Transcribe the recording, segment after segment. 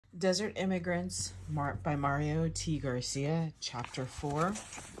Desert Immigrants by Mario T. Garcia, Chapter 4.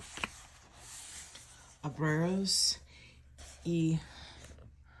 Obreros y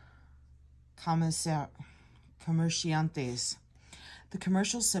Comerciantes. The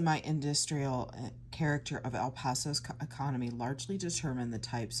commercial semi-industrial character of El Paso's economy largely determined the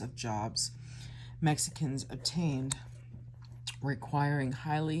types of jobs Mexicans obtained,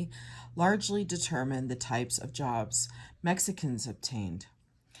 largely determined the types of jobs Mexicans obtained.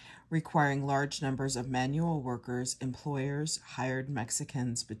 Requiring large numbers of manual workers, employers hired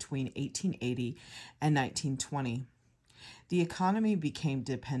Mexicans between 1880 and 1920. The economy became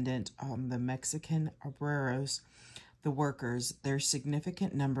dependent on the Mexican obreros, the workers. Their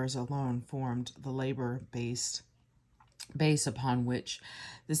significant numbers alone formed the labor base upon which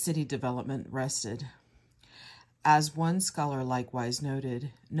the city development rested. As one scholar likewise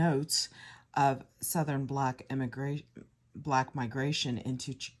notes of Southern black migration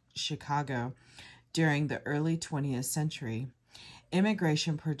into Chicago during the early 20th century,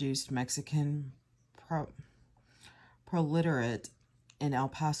 immigration produced Mexican proletaire in El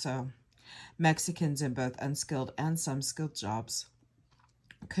Paso. Mexicans in both unskilled and some skilled jobs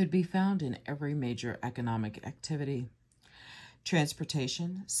could be found in every major economic activity: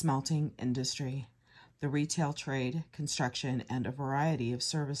 transportation, smelting industry, the retail trade, construction, and a variety of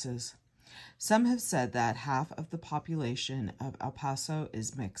services. Some have said that half of the population of El Paso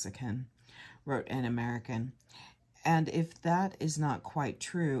is Mexican, wrote an American, and if that is not quite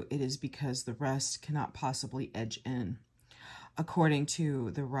true, it is because the rest cannot possibly edge in. According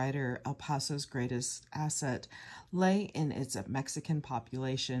to the writer, El Paso's greatest asset lay in its Mexican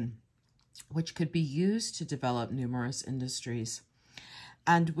population, which could be used to develop numerous industries.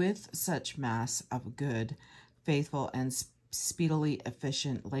 And with such mass of good, faithful, and speedily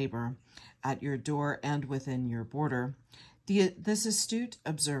efficient labor at your door and within your border, this astute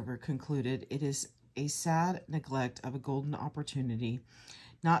observer concluded it is a sad neglect of a golden opportunity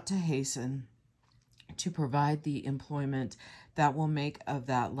not to hasten to provide the employment that will make of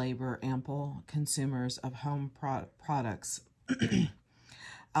that labor ample consumers of home products.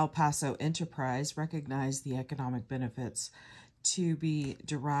 El Paso Enterprise recognized the economic benefits to be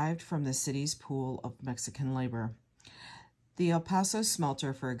derived from the city's pool of Mexican labor. The El Paso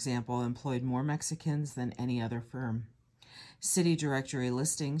smelter, for example, employed more Mexicans than any other firm. City directory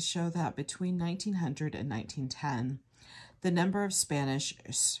listings show that between 1900 and 1910, the number of Spanish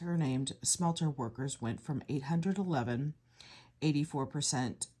surnamed smelter workers went from 811,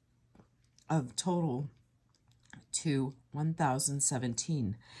 84% of total, to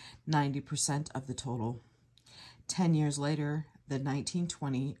 1,017, 90% of the total. 10 years later, the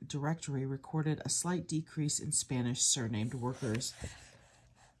 1920 directory recorded a slight decrease in Spanish surnamed workers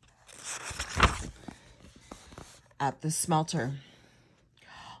at the smelter.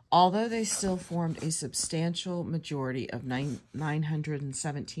 Although they still formed a substantial majority of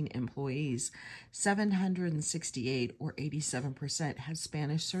 917 employees, 768, or 87%, had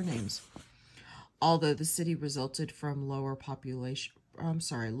Spanish surnames. Although the city resulted from lower production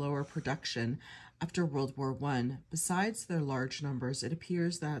after World War I, besides their large numbers, it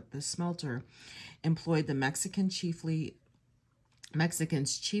appears that the smelter employed the Mexicans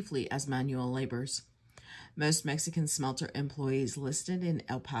chiefly as manual laborers. Most Mexican smelter employees listed in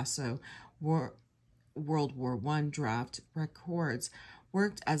El Paso World War I draft records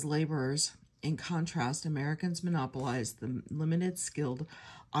worked as laborers. In contrast, Americans monopolized the limited skilled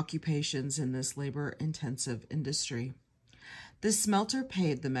occupations in this labor-intensive industry. The smelter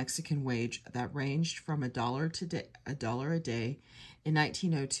paid the Mexican wage that ranged from $1 a day in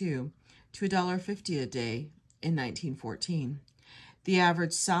 1902 to $1.50 a day in 1914. The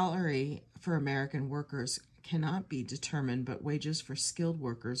average salary for American workers cannot be determined, but wages for skilled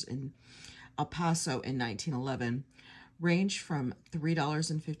workers in El Paso in 1911 ranged from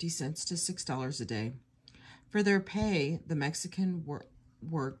 $3.50 to $6 a day. For their pay, the Mexican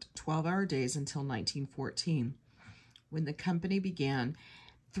worked 12-hour days until 1914, when the company began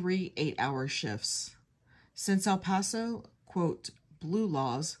 3 8-hour shifts. Since El Paso, quote, blue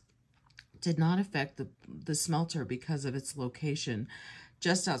laws did not affect the smelter because of its location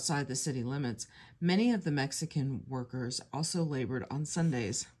just outside the city limits, many of the Mexican workers also labored on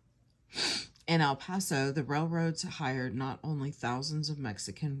Sundays. In El Paso, the railroads hired not only thousands of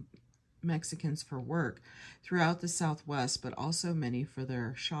Mexicans for work throughout the Southwest, but also many for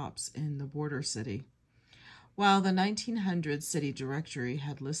their shops in the border city. While the 1900 city directory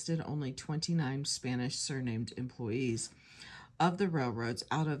had listed only 29 Spanish surnamed employees of the railroads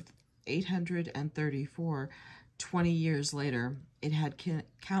out of 834, 20 years later, it had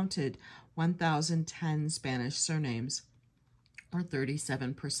counted 1,010 Spanish surnames. or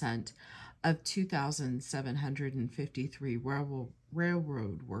 37% of 2,753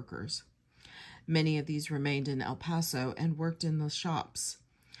 railroad workers. Many of these remained in El Paso and worked in the shops.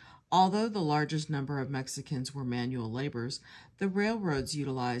 Although the largest number of Mexicans were manual laborers, the railroads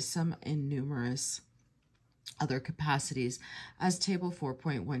utilized some in numerous other capacities, as Table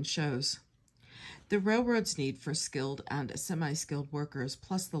 4.1 shows. The railroad's need for skilled and semi-skilled workers,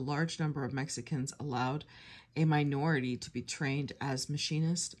 plus the large number of Mexicans, allowed a minority to be trained as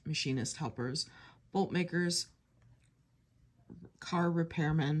machinists, machinist helpers, bolt makers, car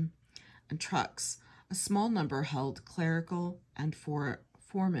repairmen, and trucks. A small number held clerical and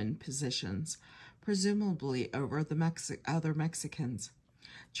foreman positions, presumably over the other Mexicans.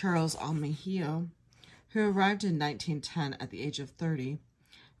 Charles Almejillo, who arrived in 1910 at the age of 30,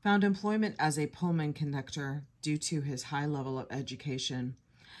 found employment as a Pullman conductor due to his high level of education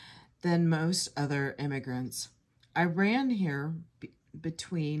than most other immigrants. I ran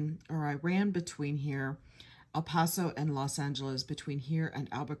between here, El Paso and Los Angeles, between here and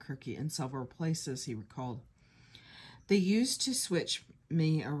Albuquerque in several places, he recalled. They used to switch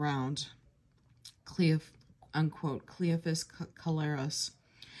me around, unquote, Cleophas Caleros,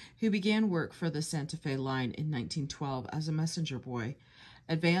 who began work for the Santa Fe line in 1912 as a messenger boy,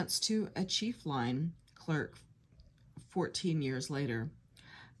 advanced to a chief line clerk 14 years later.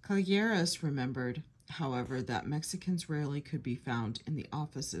 Caleros remembered, however, that Mexicans rarely could be found in the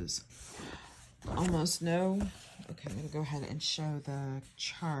offices. Almost no. Okay, I'm going to go ahead and show the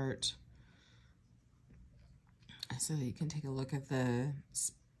chart so that you can take a look at the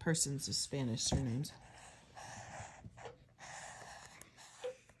persons of Spanish surnames.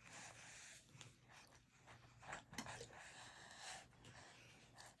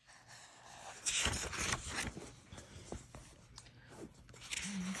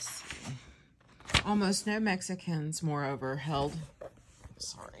 Almost no Mexicans, moreover, held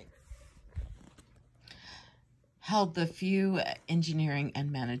the few engineering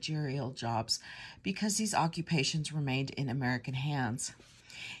and managerial jobs because these occupations remained in American hands.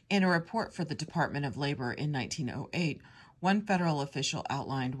 In a report for the Department of Labor in 1908, one federal official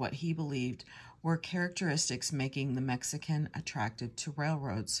outlined what he believed were characteristics making the Mexican attractive to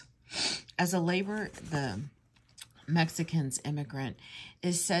railroads. As a labor, the Mexican's immigrant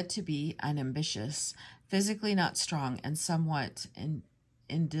is said to be unambitious, physically not strong, and somewhat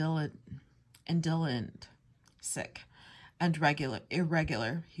indolent, sick, and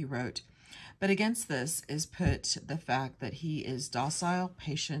irregular, he wrote. But against this is put the fact that he is docile,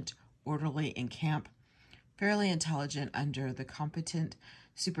 patient, orderly in camp, fairly intelligent under the competent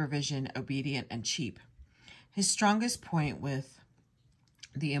supervision, obedient, and cheap. His strongest point with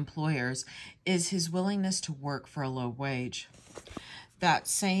the employers is his willingness to work for a low wage. That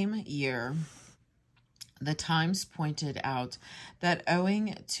same year, the Times pointed out that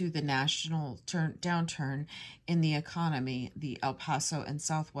owing to the national downturn in the economy, the El Paso and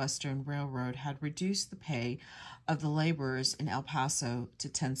Southwestern Railroad had reduced the pay of the laborers in El Paso to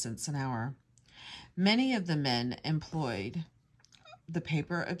 10 cents an hour. Many of the men employed, the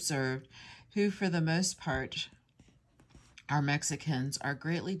paper observed, who for the most part are Mexicans, are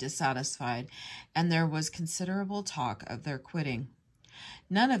greatly dissatisfied, and there was considerable talk of their quitting.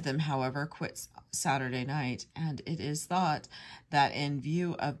 None of them, however, quit Saturday night, and it is thought that in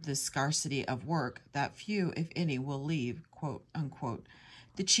view of the scarcity of work, that few, if any, will leave, quote, unquote.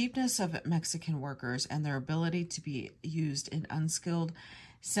 The cheapness of Mexican workers and their ability to be used in unskilled,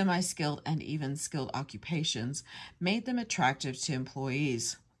 semi-skilled, and even skilled occupations made them attractive to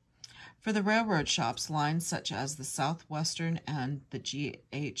employees. For the railroad shops, lines such as the Southwestern and the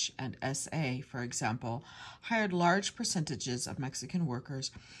GH and SA, for example, hired large percentages of Mexican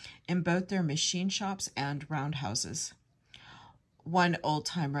workers in both their machine shops and roundhouses. One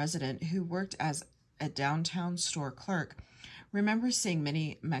old-time resident who worked as a downtown store clerk remembers seeing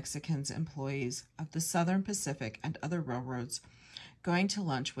many Mexicans employees of the Southern Pacific and other railroads going to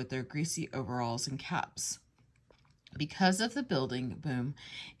lunch with their greasy overalls and caps. Because of the building boom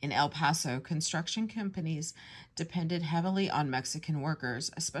in El Paso, construction companies depended heavily on Mexican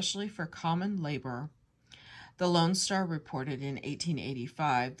workers, especially for common labor. The Lone Star reported in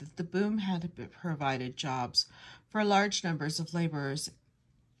 1885 that the boom had provided jobs for large numbers of laborers.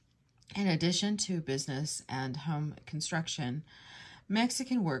 In addition to business and home construction,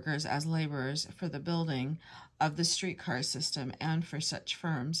 Mexican workers as laborers for the building of the streetcar system and for such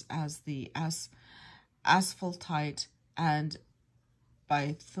firms as the Asphaltite and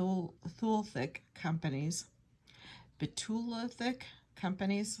Betulithic companies,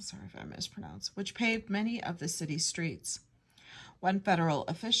 sorry if I mispronounced, which paved many of the city's streets. One federal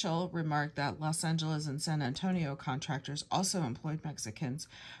official remarked that Los Angeles and San Antonio contractors also employed Mexicans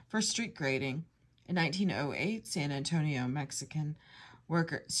for street grading. In 1908, San Antonio Mexican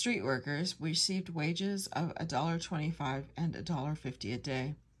street workers received wages of $1.25 and $1.50 a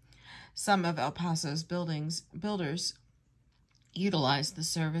day. Some of El Paso's builders utilized the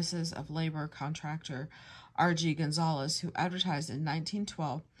services of labor contractor R.G. Gonzalez, who advertised in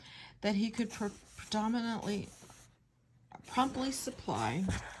 1912 that he could promptly supply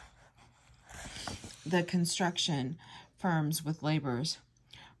the construction firms with laborers.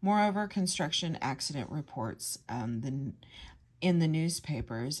 Moreover, construction accident reports in the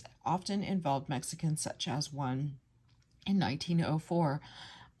newspapers often involved Mexicans, such as one in 1904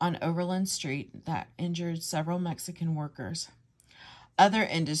 on Overland Street that injured several Mexican workers. Other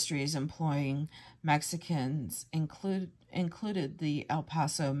industries employing Mexicans included the El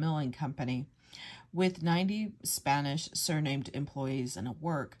Paso Milling Company, with 90 Spanish surnamed employees and a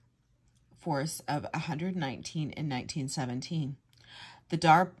workforce of 119 in 1917.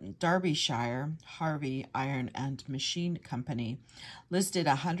 The Derbyshire Harvey Iron and Machine Company listed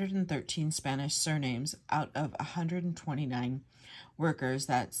 113 Spanish surnames out of 129 workers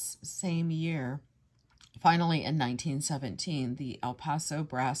that same year. Finally, in 1917, the El Paso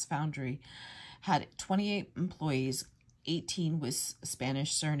Brass Foundry had 28 employees, 18 with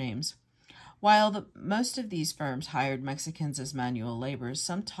Spanish surnames. While most of these firms hired Mexicans as manual laborers,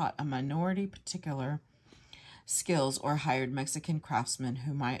 some taught a minority particular skills or hired Mexican craftsmen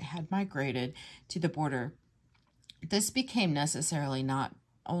who had migrated to the border. This became necessarily not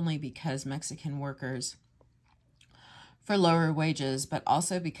only because Mexican workers for lower wages, but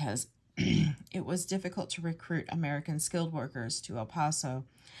also because it was difficult to recruit American skilled workers to El Paso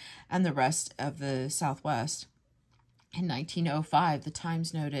and the rest of the Southwest. In 1905, the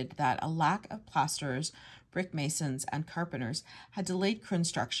Times noted that a lack of plasterers, brick masons, and carpenters had delayed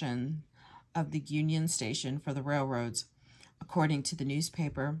construction of the Union Station for the railroads. According to the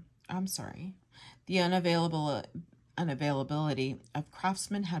newspaper, the unavailability of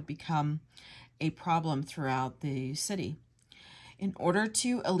craftsmen had become a problem throughout the city. In order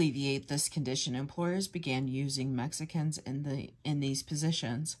to alleviate this condition, employers began using Mexicans in these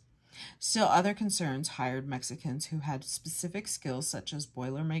positions. Still, other concerns hired Mexicans who had specific skills such as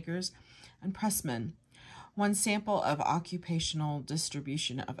boilermakers and pressmen. One sample of occupational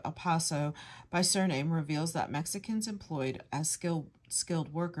distribution of El Paso by surname reveals that Mexicans employed as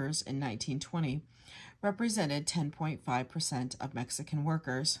skilled workers in 1920 represented 10.5% of Mexican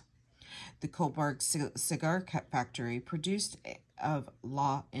workers. The Kohlberg cigar factory, produced of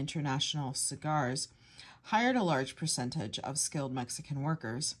La International cigars, hired a large percentage of skilled Mexican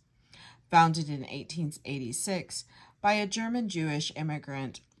workers. Founded in 1886 by a German-Jewish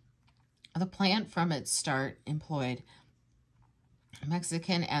immigrant, the plant from its start employed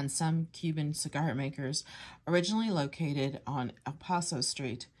Mexican and some Cuban cigar makers, originally located on El Paso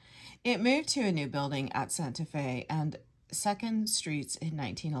Street. It moved to a new building at Santa Fe and 2nd Streets in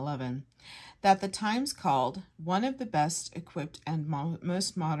 1911, that the Times called one of the best equipped and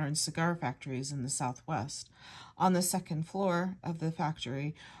most modern cigar factories in the Southwest. On the second floor of the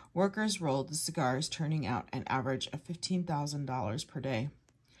factory, workers rolled the cigars, turning out an average of $15,000 per day.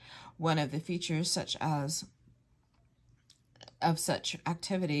 One of the features of such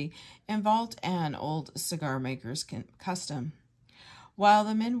activity involved an old cigar maker's custom. While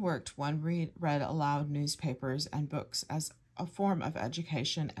the men worked, one read aloud newspapers and books as a form of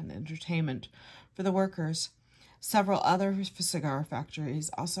education and entertainment for the workers. Several other cigar factories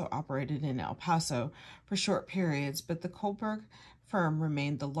also operated in El Paso for short periods, but the Kohlberg firm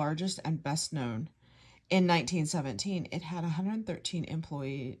remained the largest and best known. In 1917, it had 113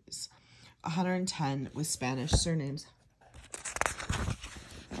 employees, 110 with Spanish surnames.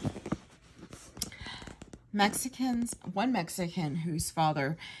 One Mexican whose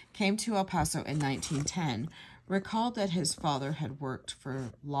father came to El Paso in 1910 recalled that his father had worked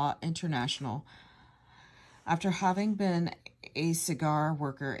for La International after having been a cigar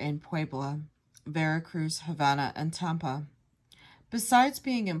worker in Puebla, Veracruz, Havana, and Tampa. Besides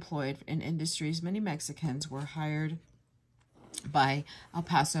being employed in industries, many Mexicans were hired by El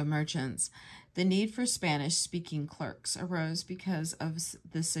Paso merchants. The need for Spanish-speaking clerks arose because of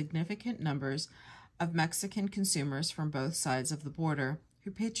the significant numbers of Mexican consumers from both sides of the border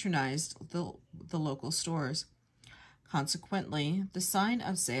who patronized the local stores. Consequently, the sign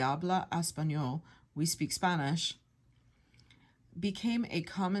of Se habla español, we speak Spanish, became a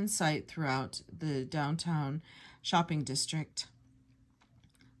common sight throughout the downtown shopping district.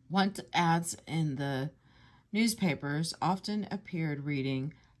 Want ads in the newspapers often appeared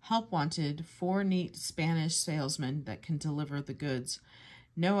reading, Help wanted 4 neat Spanish salesmen that can deliver the goods.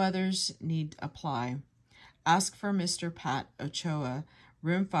 No others need apply. Ask for Mr. Pat Ochoa,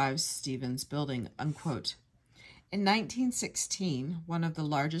 room 5, Stevens Building, unquote. In 1916, one of the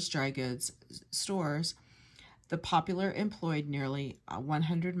largest dry goods stores, the Popular employed nearly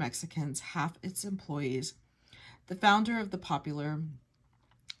 100 Mexicans, half its employees. The founder of the Popular,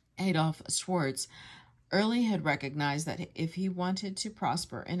 Adolf Schwartz, early had recognized that if he wanted to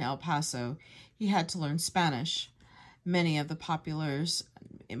prosper in El Paso, he had to learn Spanish. Many of the Popular's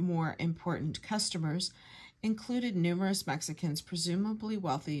more important customers included numerous Mexicans, presumably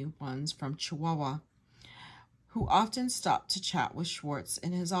wealthy ones from Chihuahua, who often stopped to chat with Schwartz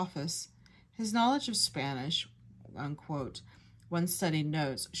in his office. His knowledge of Spanish, unquote, one study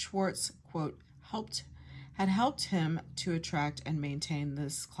notes, Schwartz, quote, had helped him to attract and maintain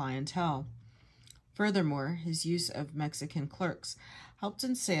this clientele. Furthermore, his use of Mexican clerks helped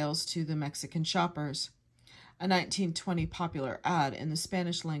in sales to the Mexican shoppers. A 1920 Popular ad in the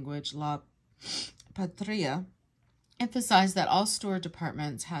Spanish language, La Patria, emphasized that all store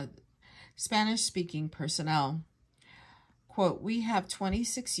departments had Spanish-speaking personnel. Quote, "We have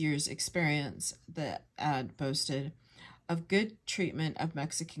 26 years' experience," the ad boasted, "of good treatment of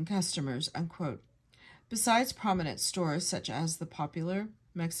Mexican customers," unquote. Besides prominent stores such as the Popular,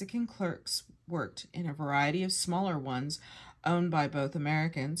 Mexican clerks worked in a variety of smaller ones owned by both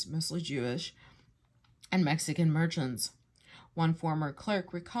Americans, mostly Jewish, and Mexican merchants. One former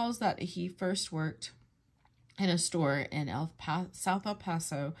clerk recalls that he first worked in a store in South El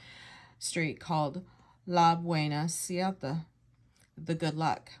Paso Street called La Buena Suerte, the Good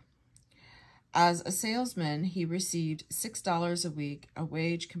Luck. As a salesman, he received $6 a week, a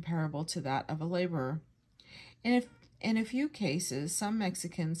wage comparable to that of a laborer. In a few cases, some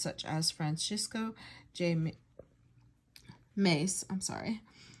Mexicans, such as Francisco J. Mace,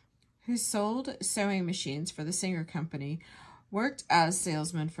 who sold sewing machines for the Singer Company, worked as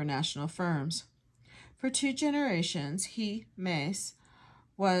salesmen for national firms. For 2 generations, he, Mace,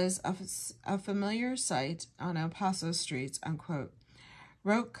 was a familiar sight on El Paso streets, unquote.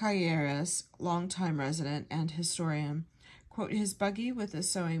 Wrote Calleras, longtime resident and historian, quote, "His buggy with a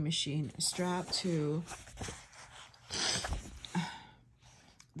sewing machine strapped to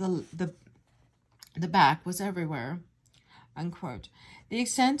the back was everywhere," unquote. The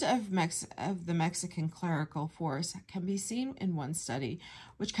extent of the Mexican clerical force can be seen in one study,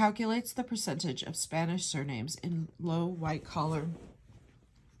 which calculates the percentage of Spanish surnames in low white-collar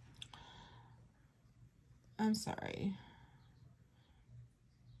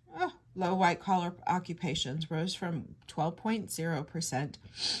occupations rose from 12.0%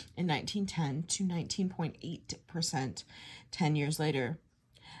 in 1910 to 19.8% 10 years later.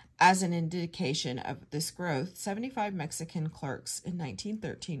 As an indication of this growth, 75 Mexican clerks in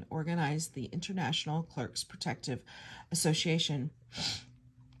 1913 organized the International Clerks Protective Association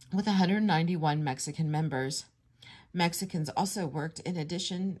with 191 Mexican members. Mexicans also worked in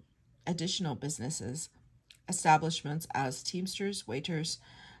additional businesses, establishments as teamsters, waiters,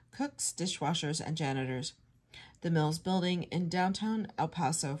 cooks, dishwashers, and janitors. The Mills Building in downtown El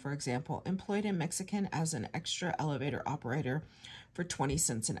Paso, for example, employed a Mexican as an extra elevator operator for 20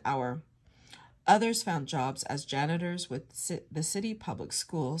 cents an hour. Others found jobs as janitors with the city public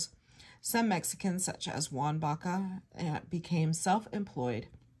schools. Some Mexicans, such as Juan Baca, became self-employed.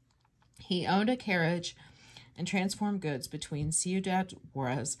 He owned a carriage and transported goods between Ciudad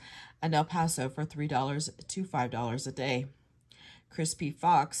Juarez and El Paso for $3 to $5 a day. Crispy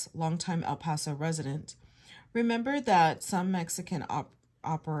Fox, longtime El Paso resident, remembered that some Mexican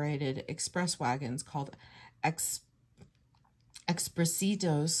operated express wagons called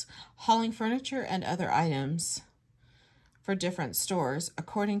expresitos, hauling furniture and other items for different stores.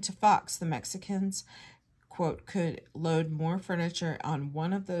 According to Fox, the Mexicans, quote, could load more furniture on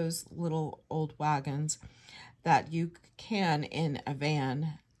one of those little old wagons that you can in a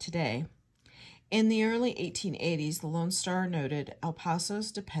van today. In the early 1880s, the Lone Star noted El Paso's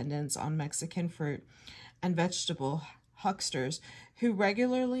dependence on Mexican fruit and vegetable hucksters who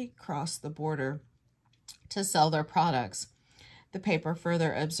regularly crossed the border to sell their products. The paper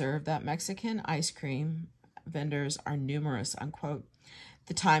further observed that Mexican ice cream vendors are numerous, unquote.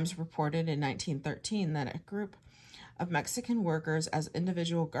 The Times reported in 1913 that a group of Mexican workers as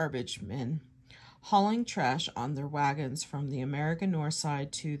individual garbage men hauling trash on their wagons from the American North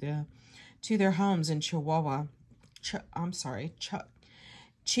Side to their homes in Chihuahua,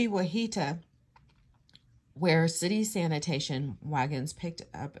 Chihuahua, where city sanitation wagons picked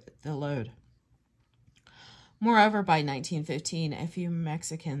up the load. Moreover, by 1915, a few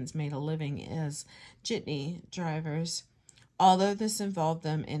Mexicans made a living as jitney drivers, although this involved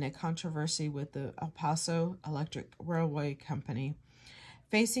them in a controversy with the El Paso Electric Railway Company,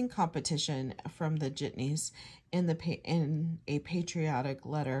 facing competition from the jitneys in a patriotic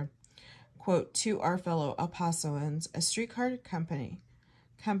letter, quote, to our fellow El Pasoans, a streetcar company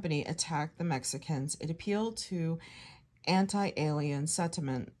attacked the Mexicans. It appealed to anti-alien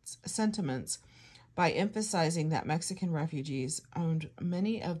sentiments by emphasizing that Mexican refugees owned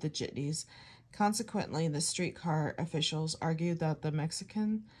many of the jitneys. Consequently, the streetcar officials argued that the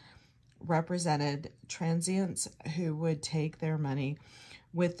Mexican represented transients who would take their money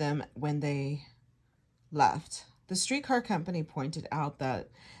with them when they left. The streetcar company pointed out that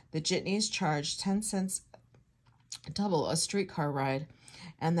the jitneys charged 10 cents double a streetcar ride,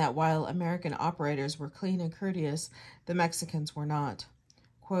 and that while American operators were clean and courteous, the Mexicans were not.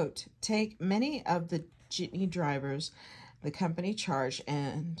 Quote, take many of the jitney drivers, the company charged,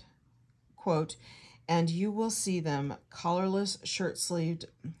 and, quote, and you will see them collarless, shirt-sleeved,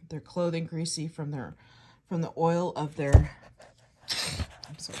 their clothing greasy from the oil of their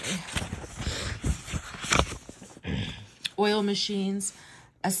oil machines,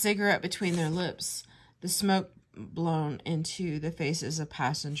 a cigarette between their lips, the smoke blown into the faces of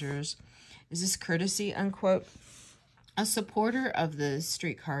passengers. Is this courtesy, unquote? A supporter of the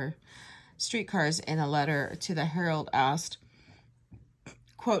streetcars in a letter to the Herald asked,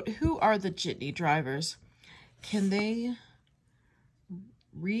 quote, who are the jitney drivers? Can they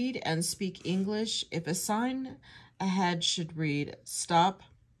read and speak English? If a sign ahead should read, stop,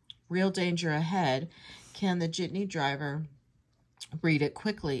 real danger ahead, can the jitney driver read it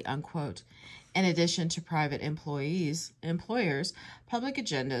quickly, unquote? In addition to private employers, public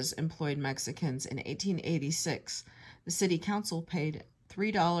agendas employed Mexicans. In 1886, the city council paid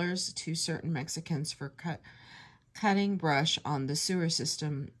 $3 to certain Mexicans for cutting brush on the sewer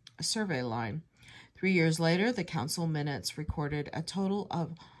system survey line. 3 years later, the council minutes recorded a total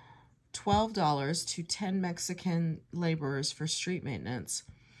of $12 to 10 Mexican laborers for street maintenance.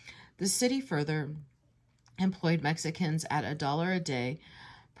 The city further employed Mexicans at $1 a day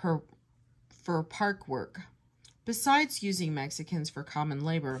for park work. Besides using Mexicans for common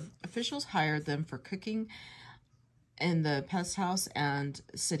labor, officials hired them for cooking in the pest house and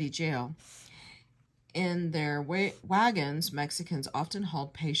city jail. In their wagons, Mexicans often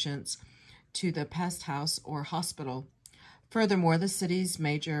hauled patients to the pest house or hospital. Furthermore, the city's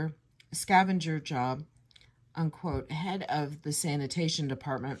major scavenger job, unquote, head of the sanitation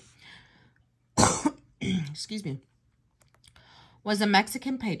department, excuse me, was a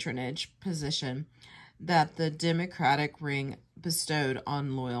Mexican patronage position that the Democratic ring bestowed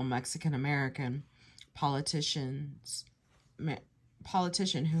on loyal Mexican-American politician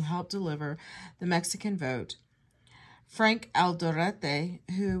who helped deliver the Mexican vote. Frank Alderete,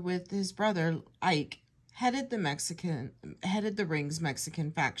 who with his brother Ike headed the ring's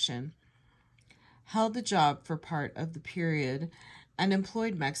Mexican faction, held the job for part of the period and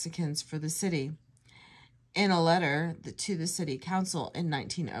employed Mexicans for the city. In a letter to the city council in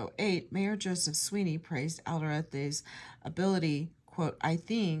 1908, Mayor Joseph Sweeney praised Alderete's ability. Quote, I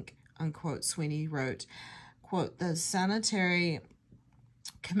think, unquote, Sweeney wrote, quote, the sanitary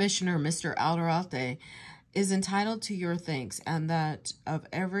commissioner, Mr. Alderete, is entitled to your thanks and that of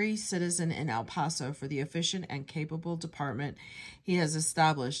every citizen in El Paso for the efficient and capable department he has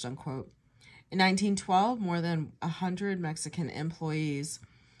established, unquote. In 1912, more than 100 Mexican employees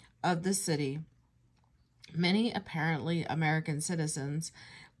of the city, many apparently American citizens,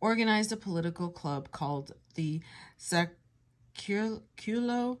 organized a political club called the Círculo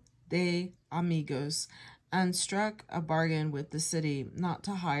de Amigos and struck a bargain with the city not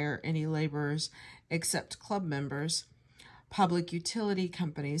to hire any laborers except club members. Public utility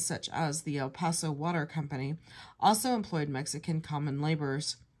companies such as the El Paso Water Company also employed Mexican common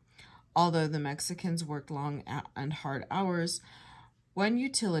laborers. Although the Mexicans worked long and hard hours, one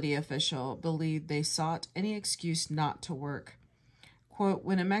utility official believed they sought any excuse not to work. Quote,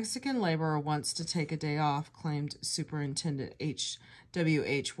 when a Mexican laborer wants to take a day off, claimed Superintendent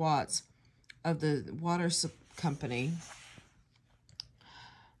W.H. Watts of the water company,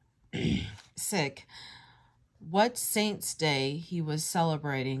 sick, what saint's day he was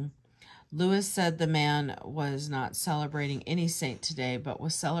celebrating. Lewis said the man was not celebrating any saint today, but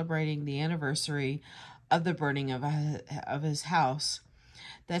was celebrating the anniversary of the burning of his house,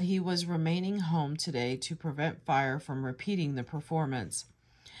 that he was remaining home today to prevent fire from repeating the performance.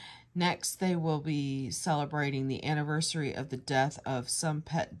 Next, they will be celebrating the anniversary of the death of some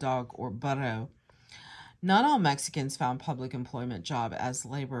pet dog or burro. Not all Mexicans found public employment job as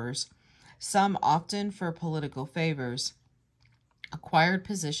laborers. Some, often for political favors, acquired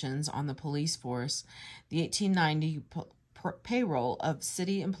positions on the police force. The 1890 payroll of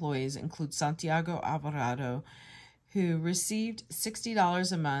city employees include Santiago Alvarado, who received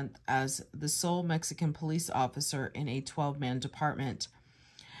 $60 a month as the sole Mexican police officer in a 12-man department.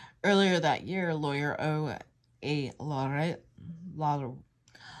 Earlier that year, lawyer O.A.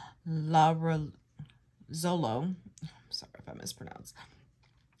 Zolo, sorry if I mispronounced,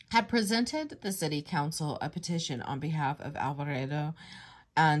 had presented the city council a petition on behalf of Alvarado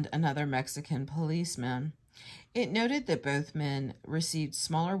and another Mexican policeman. It noted that both men received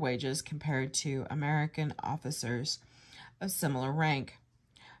smaller wages compared to American officers of similar rank.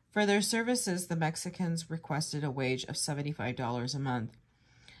 For their services, the Mexicans requested a wage of $75 a month.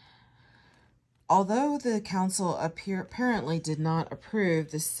 Although the council apparently did not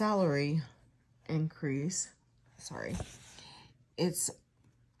approve the salary increase, its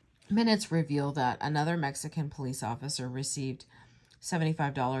minutes reveal that another Mexican police officer received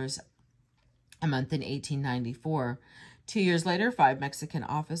 $75 a month in 1894. 2 years later, 5 Mexican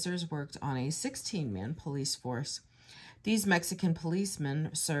officers worked on a 16-man police force. These Mexican policemen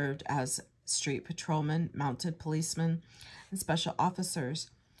served as street patrolmen, mounted policemen, and special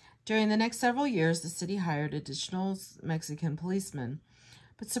officers. During the next several years, the city hired additional Mexican policemen,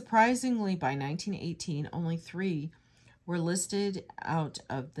 but surprisingly, by 1918, only 3 were listed out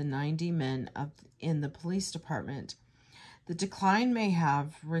of the 90 men in the police department. The decline may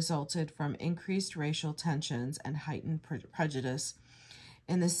have resulted from increased racial tensions and heightened prejudice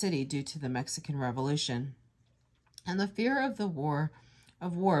in the city due to the Mexican Revolution. And the fear of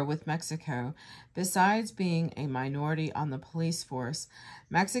war with Mexico, besides being a minority on the police force,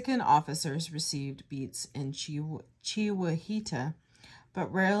 Mexican officers received beats in Chihuahua,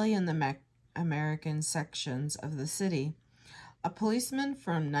 but rarely in the American sections of the city. A policeman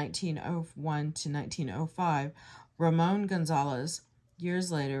from 1901 to 1905, Ramon Gonzalez,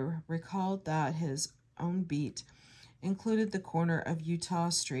 years later, recalled that his own beat included the corner of Utah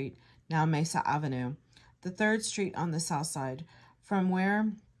Street, now Mesa Avenue, the 3rd Street on the south side, from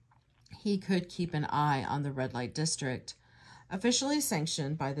where he could keep an eye on the red light district, officially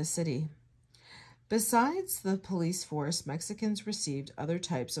sanctioned by the city. Besides the police force, Mexicans received other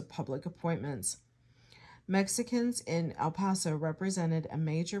types of public appointments. Mexicans in El Paso represented a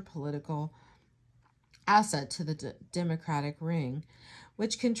major political asset to the Democratic ring,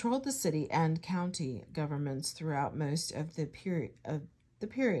 which controlled the city and county governments throughout most of the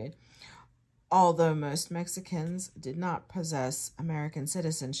period. Although most Mexicans did not possess American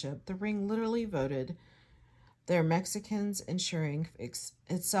citizenship, the ring literally voted their Mexicans, ensuring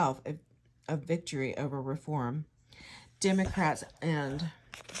itself a victory over reform. Democrats and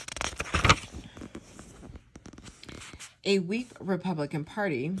a weak Republican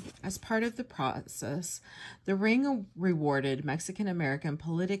Party. As part of the process, the ring rewarded Mexican-American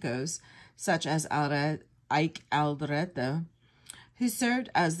politicos such as Ike Alderete, who served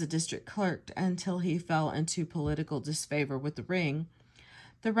as the district clerk until he fell into political disfavor with the ring.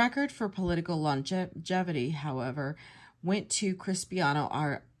 The record for political longevity, however, went to Cristiano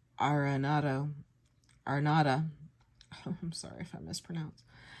Arnada. I'm sorry if I mispronounced.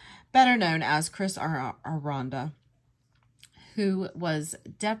 Better known as Chris Aranda, who was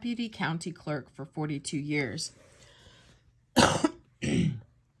deputy county clerk for 42 years.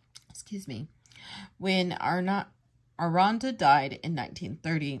 Excuse me. When Aranda died in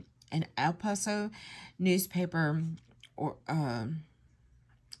 1930, an El Paso newspaper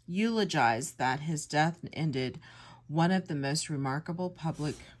eulogized that his death ended one of the most remarkable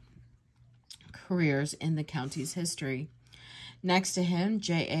public careers in the county's history. Next to him,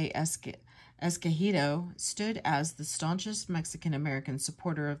 J.A. Escogido stood as the staunchest Mexican-American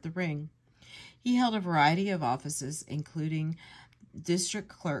supporter of the ring. He held a variety of offices, including district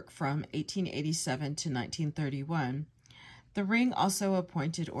clerk from 1887 to 1931. The ring also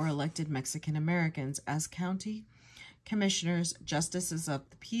appointed or elected Mexican-Americans as county commissioners, justices of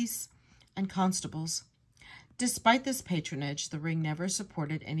the peace, and constables. Despite this patronage, the ring never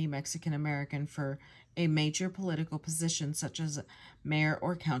supported any Mexican-American for a major political position such as mayor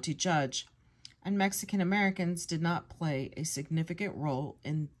or county judge, and Mexican-Americans did not play a significant role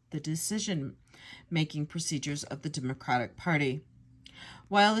in the decision-making procedures of the Democratic Party.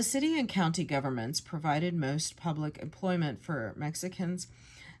 While the city and county governments provided most public employment for Mexicans,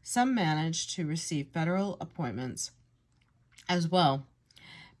 some managed to receive federal appointments as well.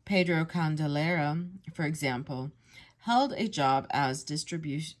 Pedro Candelera, for example, held a job as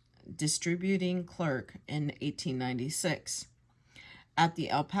distributing clerk in 1896 at the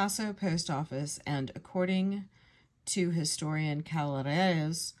El Paso post office, and according to historian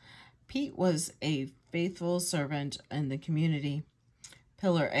Calares, Pete was a faithful servant in the community.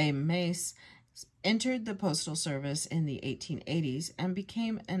 Pillar A. Mace, entered the Postal Service in the 1880s and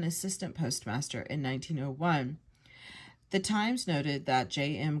became an assistant postmaster in 1901. The Times noted that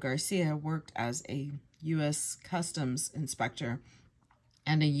J.M. Garcia worked as a U.S. Customs inspector,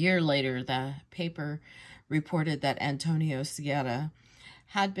 and a year later the paper reported that Antonio Sierra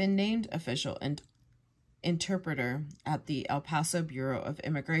had been named official interpreter at the El Paso Bureau of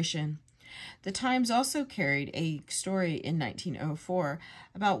Immigration. The Times also carried a story in 1904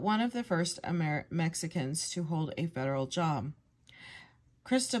 about one of the first Mexicans to hold a federal job.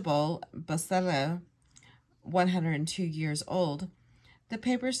 Cristobal Becerra, 102 years old, the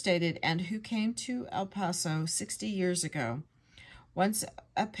paper stated, and who came to El Paso 60 years ago. Once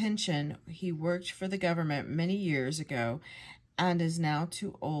a pension, he worked for the government many years ago and is now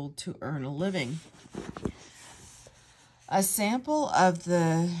too old to earn a living. A sample of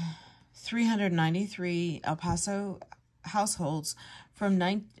the 393 El Paso households from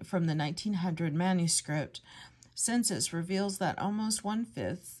the 1900 manuscript census reveals that almost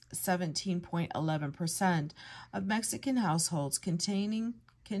one-fifth, 17.11%, of Mexican households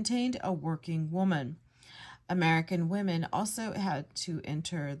contained a working woman. American women also had to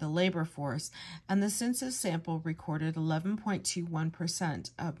enter the labor force, and the census sample recorded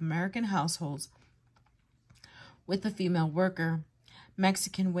 11.21% of American households with a female worker.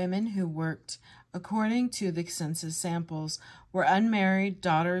 Mexican women who worked, according to the census samples, were unmarried,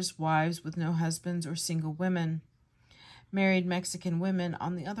 daughters, wives with no husbands, or single women. Married Mexican women,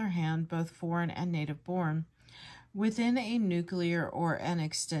 on the other hand, both foreign and native-born, within a nuclear or an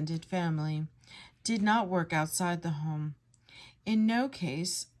extended family, did not work outside the home. In no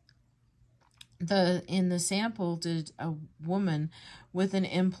case in the sample did a woman with an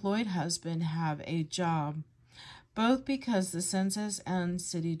employed husband have a job, both because the census and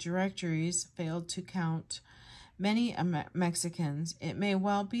city directories failed to count many Mexicans. It may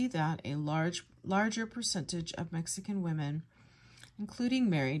well be that a larger percentage of Mexican women, including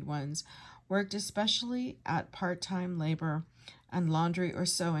married ones, worked especially at part-time labor and laundry or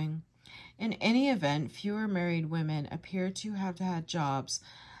sewing. In any event, fewer married women appear to have had jobs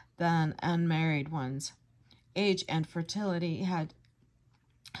than unmarried ones. Age and fertility had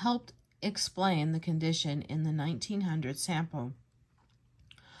helped explain the condition in the 1900 sample.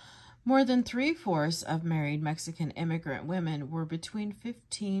 More than 3/4 of married Mexican immigrant women were between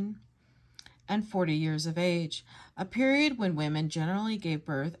 15 and 40 years of age, a period when women generally gave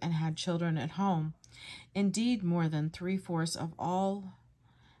birth and had children at home. Indeed, more than 3/4 of all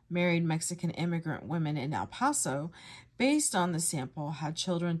married Mexican immigrant women in El Paso, based on the sample, had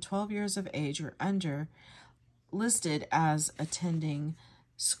children 12 years of age or under, listed as attending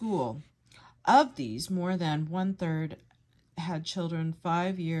school. Of these, more than 1/3 had children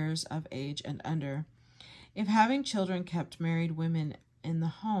 5 years of age and under. If having children kept married women in the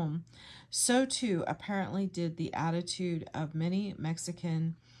home, so too apparently did the attitude of many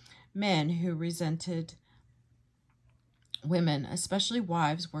Mexican men who resented women, especially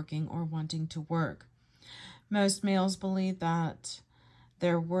wives, working or wanting to work. Most males believed that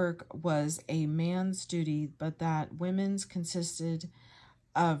their work was a man's duty, but that women's consisted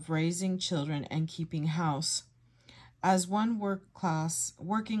of raising children and keeping house. As one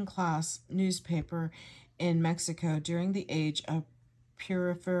working class newspaper in Mexico during the age of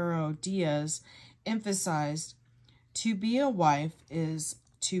Porfirio Diaz emphasized, to be a wife is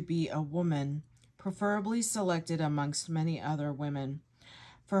to be a woman, preferably selected amongst many other women,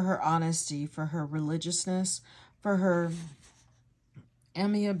 for her honesty, for her religiousness, for her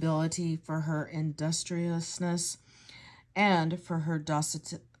amiability, for her industriousness, and for her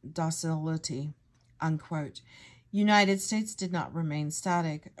docility, unquote. United States did not remain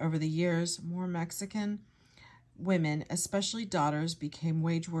static. Over the years, more Mexican women, especially daughters, became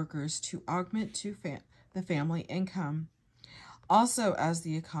wage workers to augment the family income. Also, as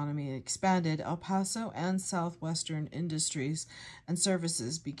the economy expanded, El Paso and southwestern industries and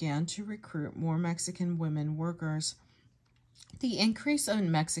services began to recruit more Mexican women workers. The increase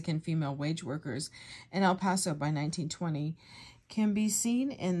in Mexican female wage workers in El Paso by 1920 can be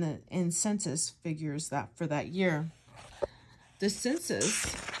seen in census figures for that year. The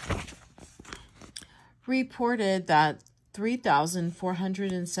census reported that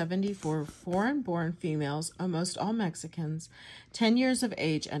 3,474 foreign-born females, almost all Mexicans, 10 years of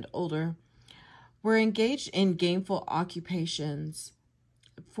age and older, were engaged in gainful occupations.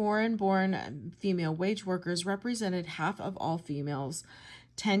 Foreign-born female wage workers represented half of all females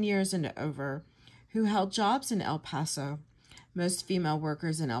 10 years and over who held jobs in El Paso. Most female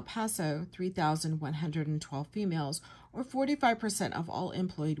workers in El Paso, 3,112 females, or 45% of all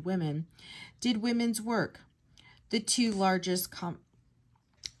employed women, did women's work. The two largest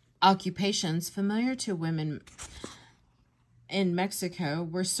Occupations familiar to women in Mexico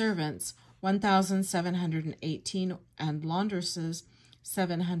were servants, 1,718, and laundresses,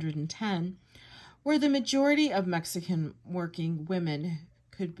 710, where the majority of Mexican working women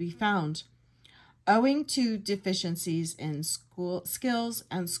could be found. Owing to deficiencies in skills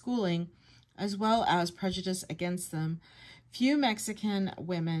and schooling, as well as prejudice against them, few Mexican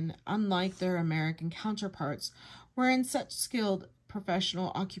women, unlike their American counterparts, were in such skilled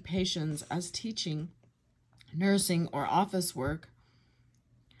professional occupations as teaching, nursing, or office work.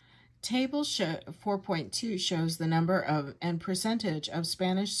 Table 4.2 shows the number of and percentage of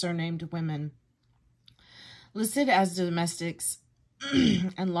Spanish surnamed women listed as domestics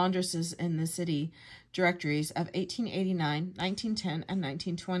and laundresses in the city directories of 1889, 1910, and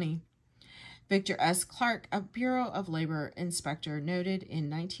 1920. Victor S. Clark, a Bureau of Labor inspector, noted in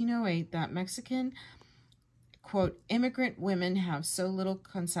 1908 that Mexican, quote, immigrant women have so little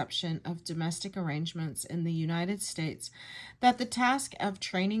conception of domestic arrangements in the United States that the task of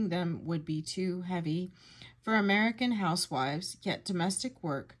training them would be too heavy for American housewives, yet domestic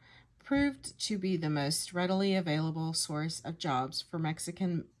work proved to be the most readily available source of jobs for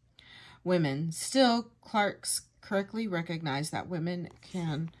Mexican women. Still, Clark correctly recognized that women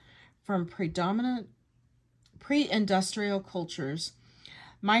can, from predominant pre-industrial cultures,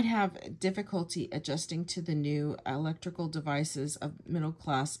 might have difficulty adjusting to the new electrical devices of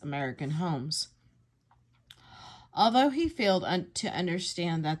middle-class American homes. Although he failed to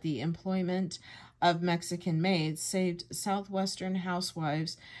understand that the employment of Mexican maids saved Southwestern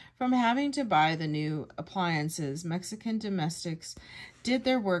housewives from having to buy the new appliances, Mexican domestics did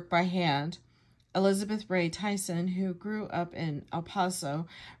their work by hand. Elizabeth Ray Tyson, who grew up in El Paso,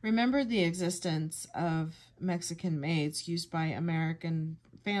 remembered the existence of Mexican maids used by American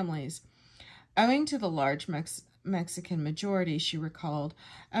families. Owing to the large Mexican majority, she recalled,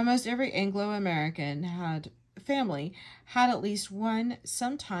 almost every Anglo-American family had at least one,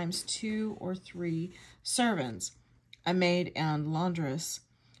 sometimes two or three servants, a maid and laundress,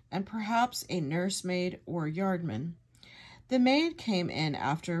 and perhaps a nursemaid or yardman. The maid came in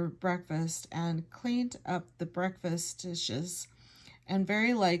after breakfast and cleaned up the breakfast dishes, and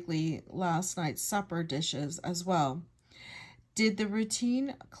very likely last night's supper dishes as well. Did the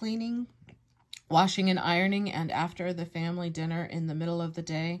routine cleaning, washing and ironing, and after the family dinner in the middle of the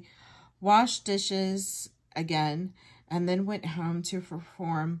day, washed dishes again, and then went home to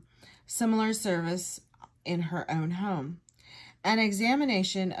perform similar service in her own home. An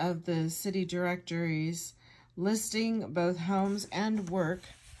examination of the city directories listing both homes and work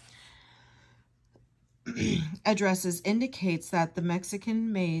addresses indicates that the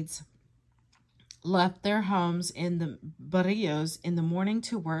Mexican maids left their homes in the barrios in the morning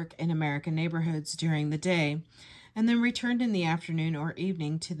to work in American neighborhoods during the day, and then returned in the afternoon or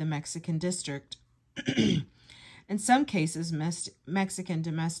evening to the Mexican district. In some cases, Mexican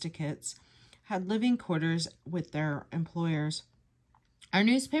domesticates had living quarters with their employers. Our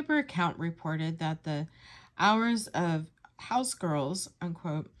newspaper account reported that the hours of house girls,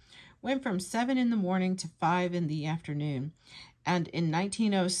 unquote, went from 7 in the morning to 5 in the afternoon, and in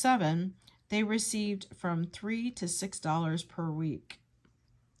 1907, they received from $3 to $6 per week.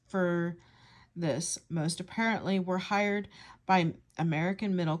 For this, most apparently were hired by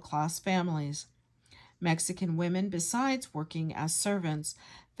American middle-class families. Mexican women, besides working as servants,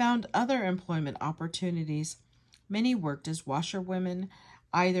 found other employment opportunities. Many worked as washerwomen,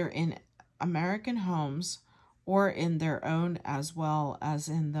 either in American homes or in their own, as well as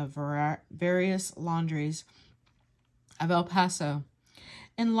in the various laundries of El Paso.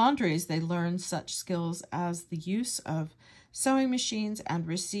 In laundries, they learned such skills as the use of sewing machines and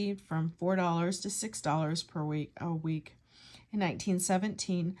received from $4 to $6 per week. In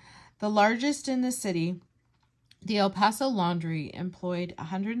 1917, the largest in the city, the El Paso Laundry employed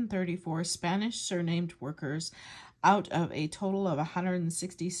 134 Spanish surnamed workers out of a total of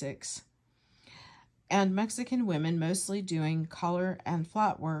 166, and Mexican women, mostly doing collar and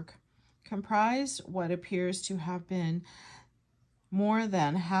flat work, comprised what appears to have been more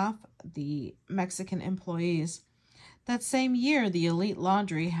than half the Mexican employees. That same year, the Elite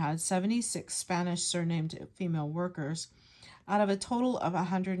Laundry had 76 Spanish surnamed female workers out of a total of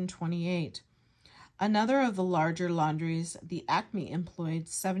 128. Another of the larger laundries, the Acme, employed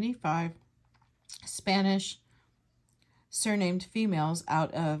 75 Spanish surnamed females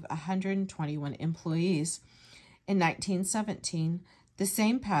out of 121 employees. In 1917, the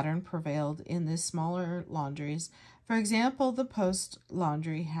same pattern prevailed in the smaller laundries. For example, the Post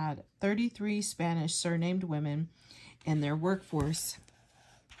Laundry had 33 Spanish surnamed women in their workforce.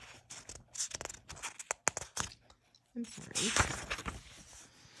 I'm sorry.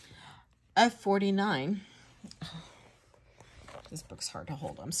 of 49. This book's hard to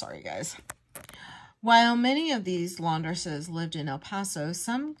hold. I'm sorry, guys. While many of these laundresses lived in El Paso,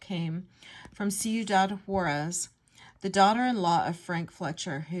 some came from Ciudad Juarez. The daughter-in-law of Frank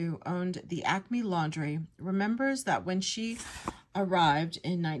Fletcher, who owned the Acme Laundry, remembers that when she arrived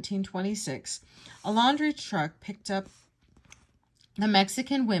in 1926, a laundry truck picked up the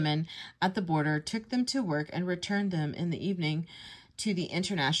Mexican women at the border, took them to work, and returned them in the evening to the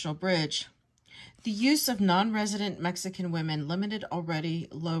International Bridge. The use of non-resident Mexican women limited already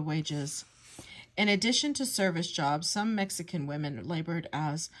low wages. In addition to service jobs, some Mexican women labored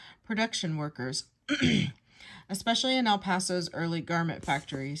as production workers, especially in El Paso's early garment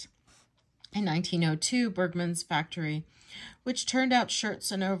factories. In 1902, Bergman's factory, which turned out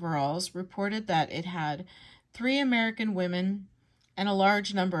shirts and overalls, reported that it had 3 American women and a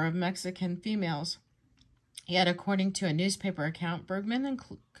large number of Mexican females. Yet, according to a newspaper account, Bergman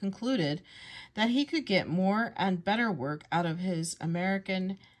concluded that he could get more and better work out of his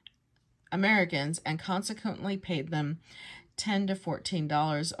Americans and consequently paid them $10 to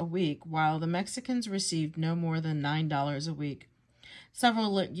 $14 a week, while the Mexicans received no more than $9 a week.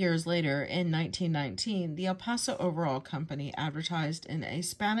 Several years later, in 1919, the El Paso Overall Company advertised in a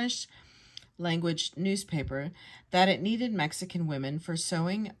Spanish-language newspaper that it needed Mexican women for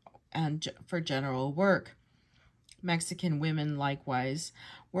sewing and for general work. Mexican women likewise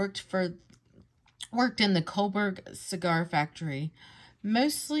worked in the Kohlberg cigar factory,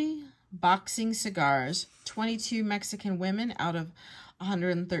 mostly boxing cigars. 22 Mexican women out of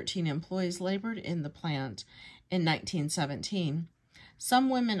 113 employees labored in the plant in 1917. Some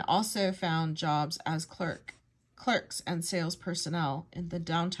women also found jobs as clerks and sales personnel in the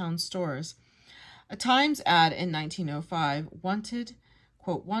downtown stores. A Times ad in 1905 wanted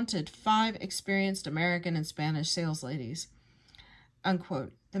 5 experienced American and Spanish sales ladies,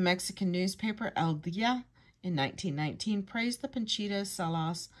 unquote. The Mexican newspaper El Dia in 1919 praised the Panchita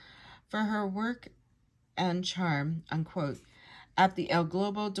Salas for her work and charm, unquote. At the El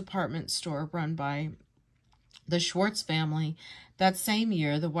Globo department store run by the Schwartz family, that same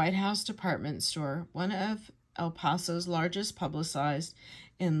year, the White House department store, one of El Paso's largest, publicized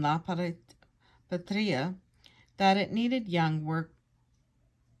in La Patria that it needed young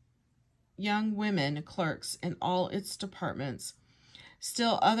women clerks in all its departments.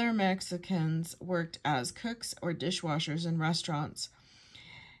 Still, other Mexicans worked as cooks or dishwashers in restaurants.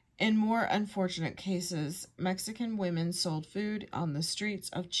 In more unfortunate cases, Mexican women sold food on the streets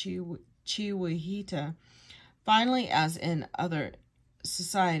of Chihuahua. Finally, as in other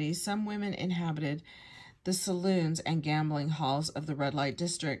societies, some women inhabited the saloons and gambling halls of the red light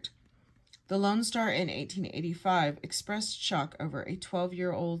district. The Lone Star in 1885 expressed shock over a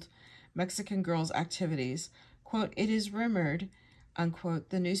 12-year-old Mexican girl's activities. Quote, "It is rumored," unquote,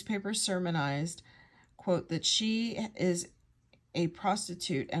 the newspaper sermonized, quote, "that she is a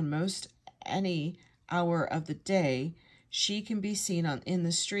prostitute and most any hour of the day she can be seen in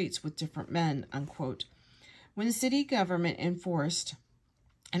the streets with different men," unquote. When the city government enforced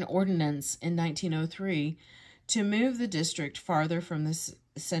an ordinance in 1903 to move the district farther from the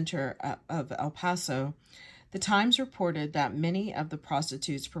center of El Paso, the Times reported that many of the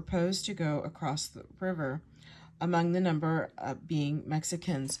prostitutes proposed to go across the river, among the number being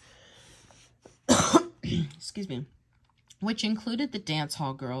Mexicans, excuse me, which included the dance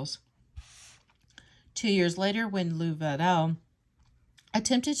hall girls. 2 years later, when Lou Vidal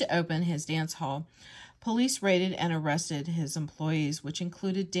attempted to open his dance hall, police raided and arrested his employees, which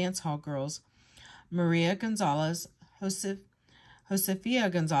included dance hall girls Maria Gonzalez, Josefia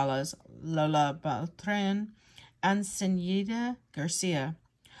Gonzalez, Lola Beltran, and Señorita Garcia.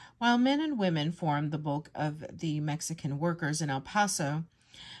 While men and women formed the bulk of the Mexican workers in El Paso,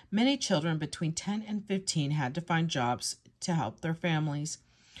 many children between 10 and 15 had to find jobs to help their families.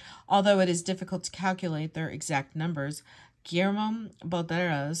 Although it is difficult to calculate their exact numbers, Guillermo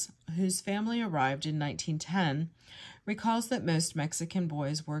Balderas, whose family arrived in 1910, recalls that most Mexican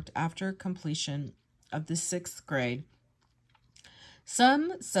boys worked after completion of the 6th grade.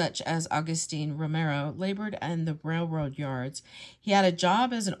 Some, such as Agustin Romero, labored in the railroad yards. He had a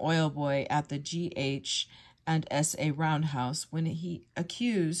job as an oil boy at the G.H. and S.A. Roundhouse when he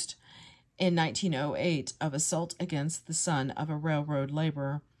accused in 1908 of assault against the son of a railroad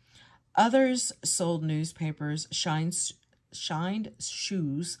laborer. Others sold newspapers, shined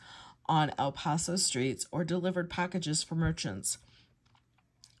shoes on El Paso streets, or delivered packages for merchants.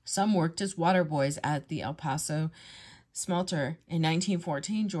 Some worked as water boys at the El Paso smelter. In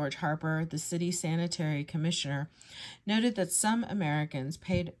 1914, George Harper, the city sanitary commissioner, noted that some Americans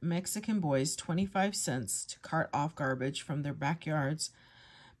paid Mexican boys 25 cents to cart off garbage from their backyards,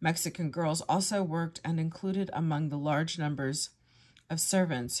 Mexican girls also worked and included among the large numbers of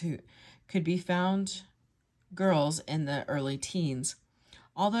servants who could be found girls in the early teens.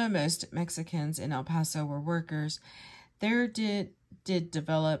 Although most Mexicans in El Paso were workers, there did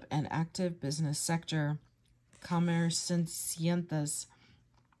develop an active business sector, comerciantes,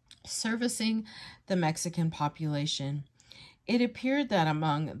 servicing the Mexican population. It appeared that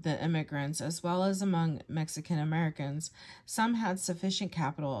among the immigrants, as well as among Mexican Americans, some had sufficient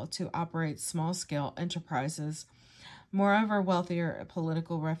capital to operate small-scale enterprises. Moreover, wealthier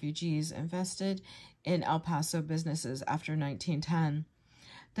political refugees invested in El Paso businesses after 1910.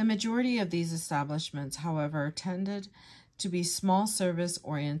 The majority of these establishments, however, tended to be small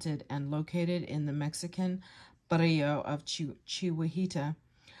service-oriented and located in the Mexican barrio of Chihuahua.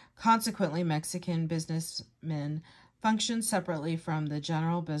 Consequently, Mexican businessmen functioned separately from the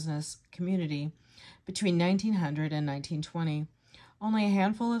general business community between 1900 and 1920. Only a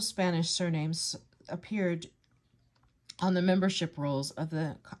handful of Spanish surnames appeared on the membership rolls of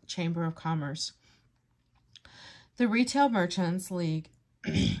the Chamber of Commerce. The Retail Merchants League,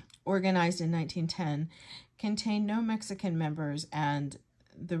 organized in 1910, contained no Mexican members, and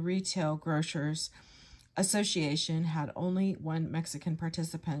the Retail Grocers Association had only one Mexican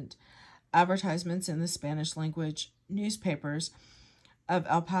participant. Advertisements in the Spanish-language newspapers of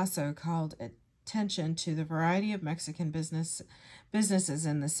El Paso called attention to the variety of Mexican businesses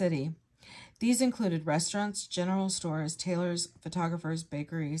in the city. These included restaurants, general stores, tailors, photographers,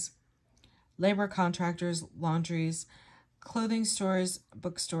 bakeries, labor contractors, laundries, clothing stores,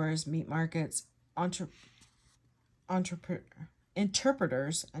 bookstores, meat markets,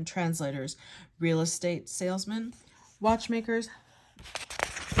 interpreters and translators, real estate salesmen, watchmakers,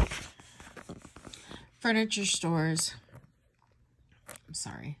 furniture stores,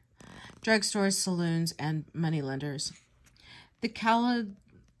 drugstores, saloons, and moneylenders. The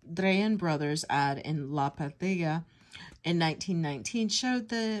Calderon brothers' ad in La Patria in 1919 showed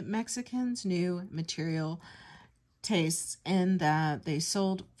the Mexicans' new material tastes in that they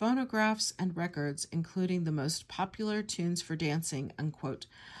sold phonographs and records, including the most popular tunes for dancing, unquote.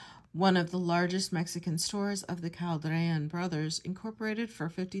 One of the largest Mexican stores of the Calderon brothers incorporated for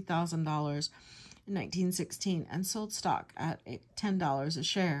 $50,000 in 1916 and sold stock at $10 a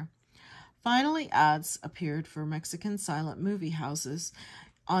share. Finally, ads appeared for Mexican silent movie houses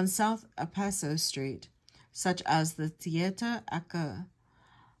on South El Paso Street, such as the Theatre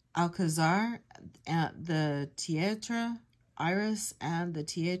Alcazar, the Teatro Iris, and the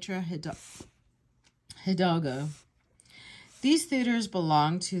Teatro Hidalgo. These theaters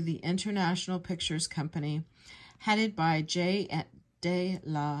belonged to the International Pictures Company, headed by J. de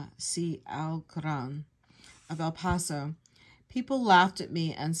la C. Alcaran of El Paso. People laughed at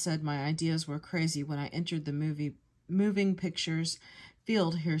me and said my ideas were crazy when I entered the moving pictures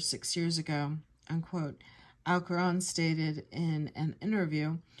field here 6 years ago, unquote. Alcaran stated in an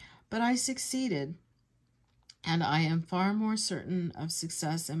interview, but I succeeded, and I am far more certain of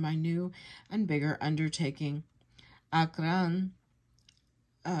success in my new and bigger undertaking. Alcaran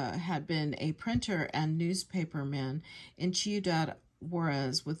had been a printer and newspaperman in Ciudad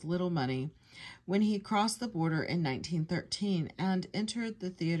Juarez with little money when he crossed the border in 1913 and entered the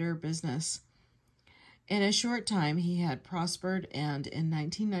theater business. In a short time, he had prospered and in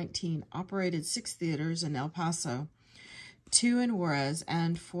 1919 operated 6 theaters in El Paso, 2 in Juarez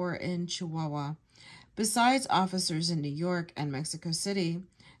and 4 in Chihuahua, besides officers in New York and Mexico City,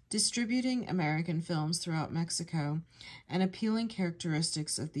 distributing American films throughout Mexico. An appealing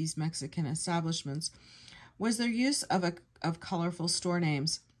characteristics of these Mexican establishments was their use of colorful store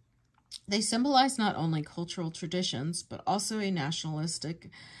names. They symbolized not only cultural traditions, but also a nationalistic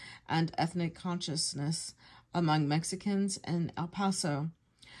and ethnic consciousness among Mexicans in El Paso.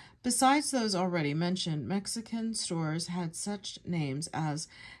 Besides those already mentioned, Mexican stores had such names as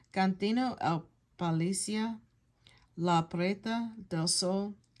Cantino El Palicia, La Preta del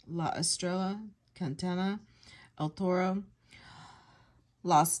Sol, La Estrella, Cantana, El Toro,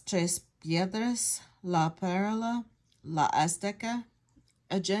 Las Tres Piedras, La Perla, La Azteca,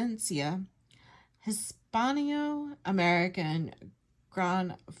 Agencia, Hispano American,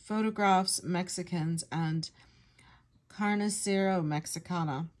 Gran Photographs Mexicans, and Carnicero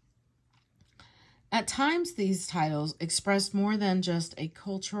Mexicana. At times, these titles expressed more than just a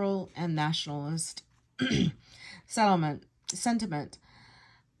cultural and nationalist sentiment.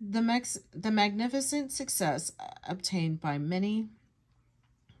 The magnificent success obtained by many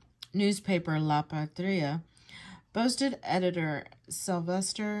newspaper La Patria boasted editor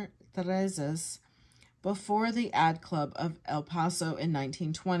Sylvester Terezas before the Ad Club of El Paso in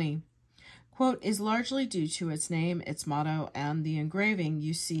 1920. quote, is largely due to its name, its motto, and the engraving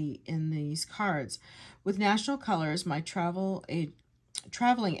you see in these cards. With national colors, my traveling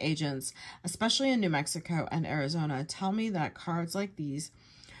agents, especially in New Mexico and Arizona, tell me that cards like these,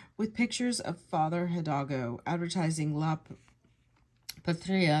 with pictures of Father Hidalgo advertising La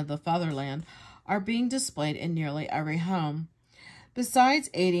Patria, the fatherland, are being displayed in nearly every home. Besides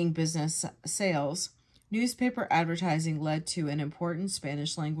aiding business sales, newspaper advertising led to an important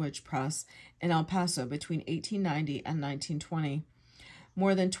Spanish-language press in El Paso between 1890 and 1920.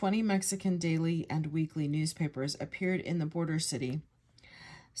 More than 20 Mexican daily and weekly newspapers appeared in the border city.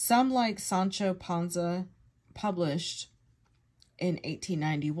 Some, like Sancho Panza, published in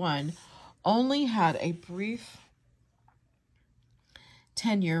 1891, only had a brief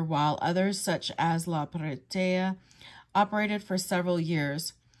tenure, while others, such as La Patria, operated for several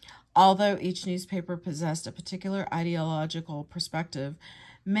years. Although each newspaper possessed a particular ideological perspective,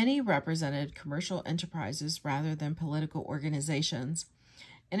 many represented commercial enterprises rather than political organizations.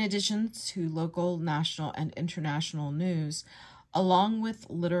 In addition to local, national, and international news, along with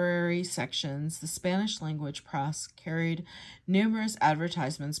literary sections, the Spanish-language press carried numerous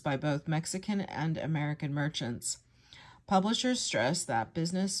advertisements by both Mexican and American merchants. Publishers stressed that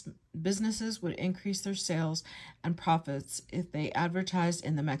businesses would increase their sales and profits if they advertised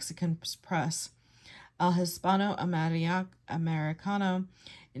in the Mexican press. El Hispano Americano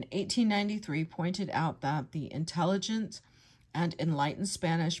in 1893 pointed out that the intelligent and enlightened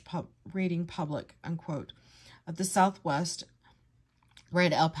Spanish reading public, unquote, of the Southwest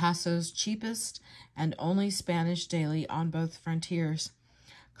read El Paso's cheapest and only Spanish daily on both frontiers.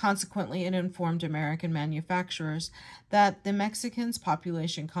 Consequently, it informed American manufacturers that the Mexicans'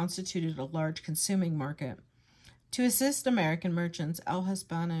 population constituted a large consuming market. To assist American merchants, El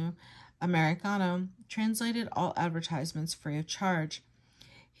Hispano Americano translated all advertisements free of charge.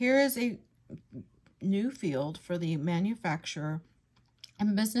 Here is a new field for the manufacturer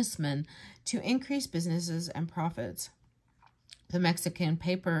and businessmen to increase businesses and profits. The Mexican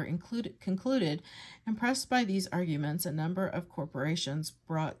paper concluded, impressed by these arguments, a number of corporations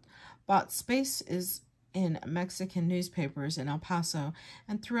bought spaces in Mexican newspapers in El Paso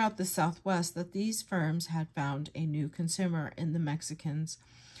and throughout the Southwest. That these firms had found a new consumer in the Mexicans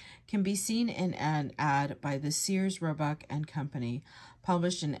can be seen in an ad by the Sears, Roebuck and Company,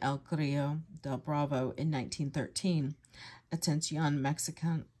 published in El Correo del Bravo in 1913. Atención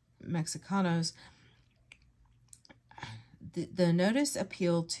Mexicanos. The notice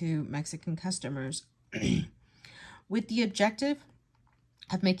appealed to Mexican customers with the objective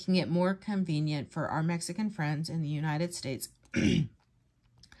of making it more convenient for our Mexican friends in the United States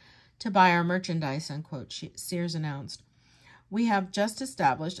to buy our merchandise, unquote, Sears announced. We have just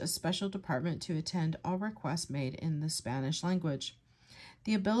established a special department to attend all requests made in the Spanish language.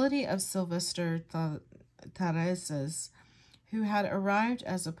 The ability of Sylvester Terrazas, who had arrived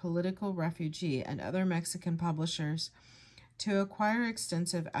as a political refugee, and other Mexican publishers to acquire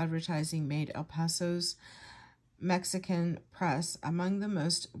extensive advertising made El Paso's Mexican press among the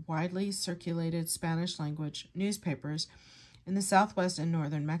most widely circulated Spanish-language newspapers in the Southwest and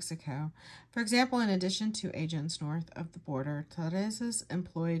northern Mexico. For example, in addition to agents north of the border, Terrazas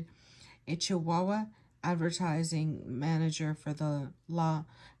employed a Chihuahua advertising manager for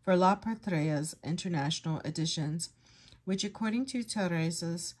La Patria's international editions, which, according to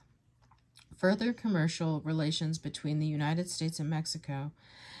Terrazas, further commercial relations between the United States and Mexico.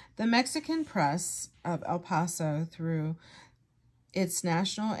 The Mexican press of El Paso, through its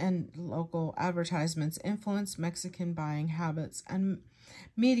national and local advertisements, influenced Mexican buying habits and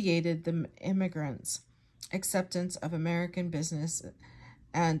mediated the immigrants' acceptance of American business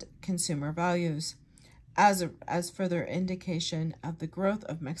and consumer values. As further indication of the growth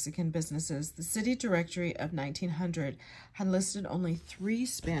of Mexican businesses, the city directory of 1900 had listed only 3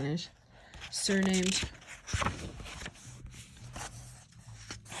 Spanish surnamed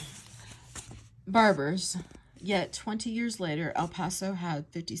barbers, yet 20 years later, El Paso had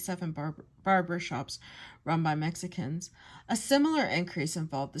 57 barber shops run by Mexicans. A similar increase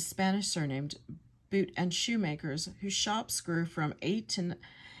involved the Spanish surnamed boot and shoemakers, whose shops grew from 8 in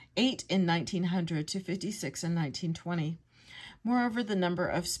 1900 to 56 in 1920. Moreover, the number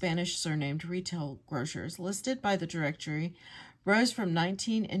of Spanish surnamed retail grocers listed by the directory rose from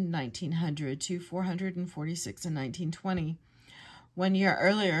 19 in 1900 to 446 in 1920. 1 year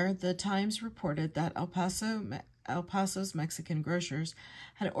earlier, the Times reported that El Paso's Mexican grocers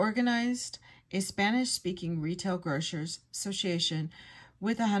had organized a Spanish-speaking retail grocers association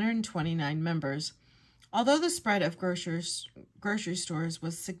with 129 members. Although the spread of grocery stores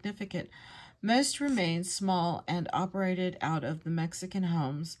was significant, most remained small and operated out of the Mexican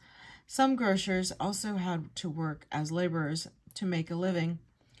homes. Some grocers also had to work as laborers to make a living.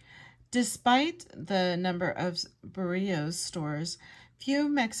 Despite the number of burritos stores, few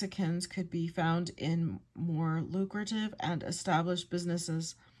Mexicans could be found in more lucrative and established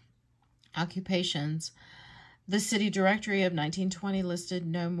businesses. Occupations. The city directory of 1920 listed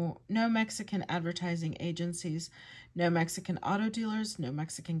no Mexican advertising agencies, no Mexican auto dealers, no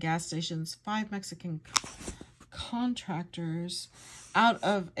Mexican gas stations, 5 Mexican contractors out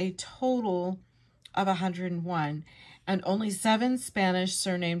of a total of 101, and only 7 Spanish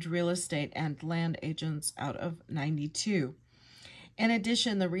surnamed real estate and land agents out of 92. In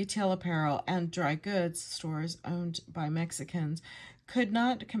addition, the retail apparel and dry goods stores owned by Mexicans could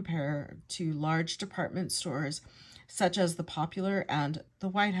not compare to large department stores such as the Popular and the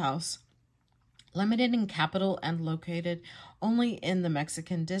White House. Limited in capital and located only in the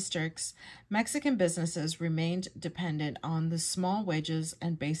Mexican districts, Mexican businesses remained dependent on the small wages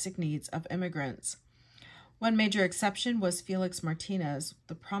and basic needs of immigrants. One major exception was Felix Martinez,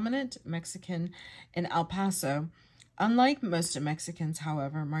 the prominent Mexican in El Paso. Unlike most Mexicans,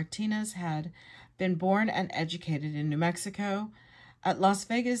 however, Martinez had been born and educated in New Mexico. At Las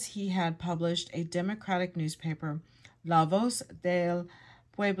Vegas, he had published a Democratic newspaper, La Voz del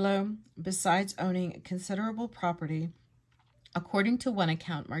Pueblo, besides owning considerable property. According to one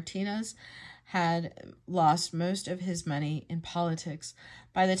account, Martinez had lost most of his money in politics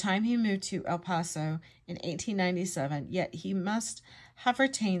by the time he moved to El Paso in 1897, yet he must have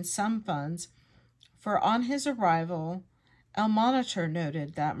retained some funds, for on his arrival, El Monitor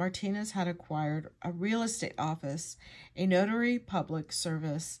noted that Martinez had acquired a real estate office, a notary public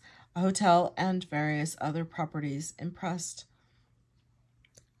service, a hotel, and various other properties. Impressed,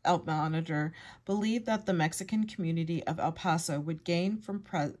 El Monitor believed that the Mexican community of El Paso would gain from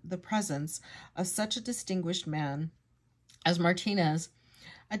the presence of such a distinguished man as Martinez,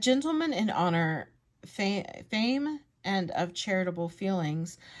 a gentleman in honor, fame, and of charitable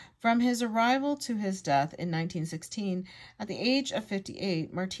feelings. From his arrival to his death in 1916, at the age of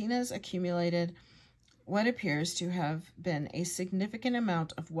 58, Martinez accumulated what appears to have been a significant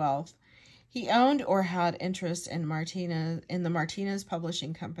amount of wealth. He owned or had interest in the Martinez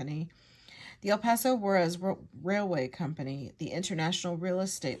Publishing Company, the El Paso Juarez Railway Company, the International Real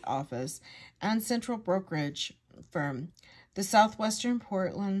Estate Office and Central Brokerage Firm, the Southwestern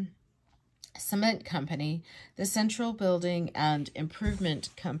Portland Cement Company, the Central Building and Improvement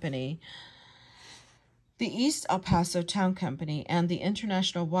Company, the East El Paso Town Company, and the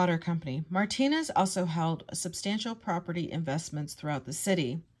International Water Company. Martinez also held substantial property investments throughout the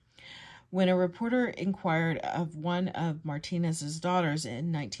city. When a reporter inquired of one of Martinez's daughters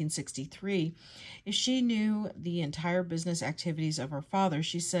in 1963 if she knew the entire business activities of her father,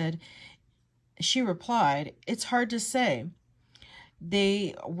 she replied, "It's hard to say.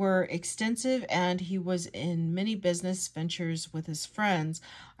 They were extensive, and he was in many business ventures with his friends.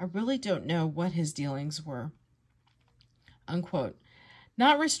 I really don't know what his dealings were." Unquote.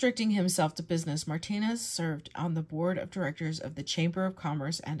 Not restricting himself to business, Martinez served on the board of directors of the Chamber of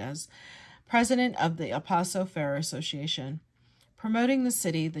Commerce and as president of the El Paso Fair Association. Promoting the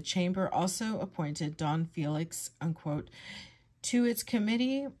city, the chamber also appointed Don Felix, unquote, to its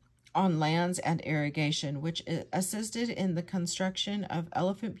committee on lands and irrigation, which assisted in the construction of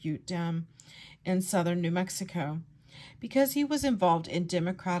Elephant Butte Dam in southern New Mexico. Because he was involved in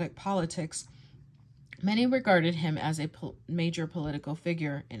Democratic politics, many regarded him as a major political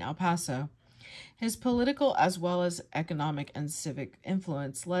figure in El Paso. His political as well as economic and civic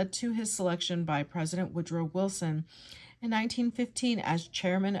influence led to his selection by President Woodrow Wilson in 1915 as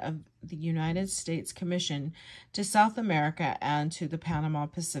chairman of the United States Commission to South America and to the Panama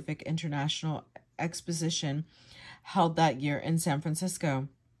Pacific International Exposition held that year in San Francisco.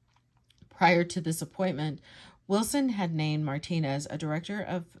 Prior to this appointment, Wilson had named Martinez a director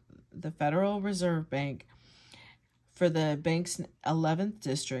of the Federal Reserve Bank for the bank's 11th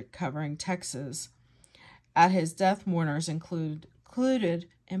district covering Texas. At his death, mourners included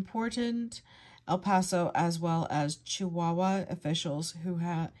important El Paso as well as Chihuahua officials who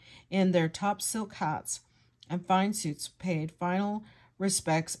had, in their top silk hats and fine suits, paid final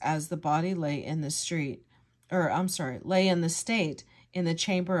respects as the body lay in the state in the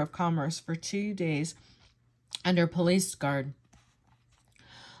Chamber of Commerce for 2 days under police guard.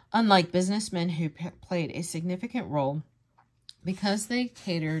 Unlike businessmen who played a significant role because they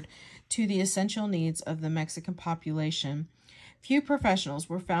catered to the essential needs of the Mexican population, few professionals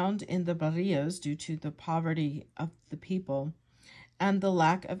were found in the barrios due to the poverty of the people and the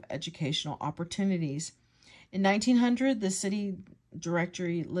lack of educational opportunities. In 1900, the city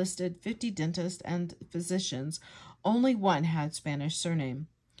directory listed 50 dentists and physicians. Only one had Spanish surname.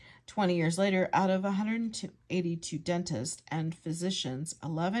 20 years later, out of 182 dentists and physicians,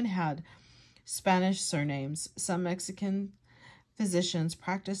 11 had Spanish surnames. Some Mexican physicians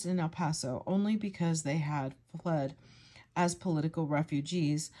practiced in El Paso only because they had fled as political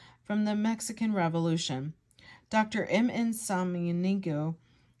refugees from the Mexican Revolution. Dr. M.N. Samaniego,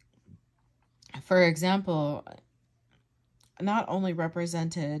 for example, not only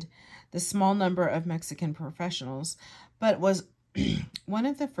represented the small number of Mexican professionals, but was one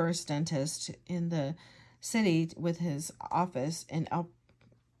of the first dentists in the city with his office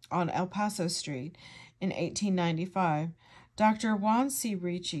on El Paso Street in 1895. Dr. Juan C.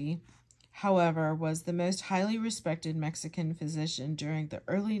 Ricci, however, was the most highly respected Mexican physician during the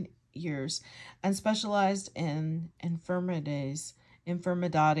early years and specialized in enfermedades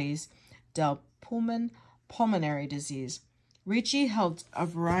del pulmonary disease. Ricci held a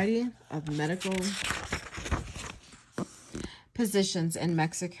variety of medical positions in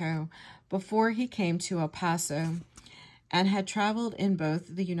Mexico before he came to El Paso and had traveled in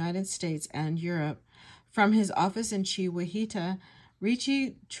both the United States and Europe. From his office in Chihuahua,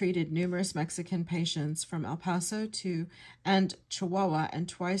 Ricci treated numerous Mexican patients from El Paso and Chihuahua, and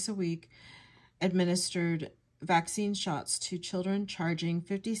twice a week administered vaccine shots to children, charging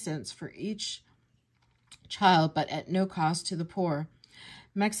 50 cents for each child, but at no cost to the poor.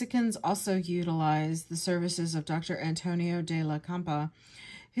 Mexicans also utilized the services of Dr. Antonio de la Campa,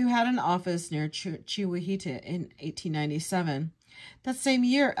 who had an office near Chihuahua in 1897. That same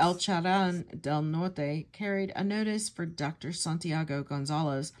year, El Charan del Norte carried a notice for Dr. Santiago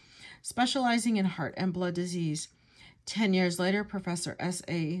Gonzalez, specializing in heart and blood disease. 10 years later, Professor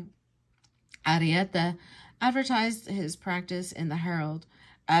S.A. Arrieta advertised his practice in the Herald.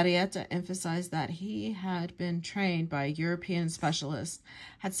 Arrieta emphasized that he had been trained by European specialists,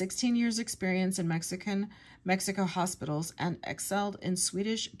 had 16 years' experience in Mexico hospitals, and excelled in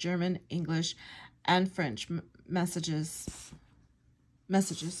Swedish, German, English, and French messages.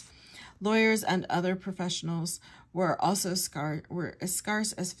 Lawyers and other professionals were also as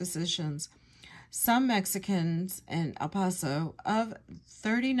scarce as physicians. Some Mexicans in El Paso, of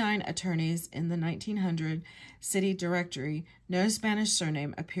 39 attorneys in the 1900 city directory, no Spanish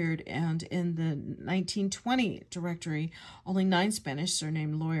surname appeared, and in the 1920 directory, only 9 Spanish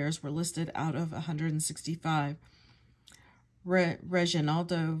surnamed lawyers were listed out of 165.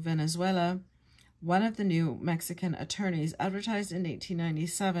 Reginaldo Venezuela, one of the new Mexican attorneys, advertised in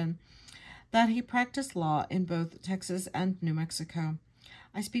 1897 that he practiced law in both Texas and New Mexico.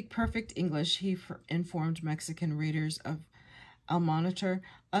 I speak perfect English, he informed Mexican readers of El Monitor.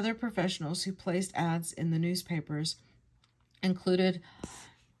 Other professionals who placed ads in the newspapers included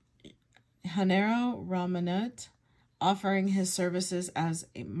Genaro Ramanet, offering his services as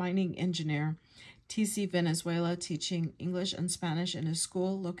a mining engineer, T.C. Venezuela, teaching English and Spanish in a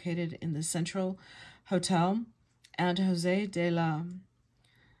school located in the Central Hotel, and Jose de la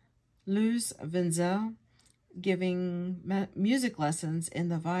Luz Venzel, giving music lessons in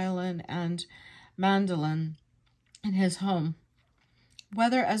the violin and mandolin in his home.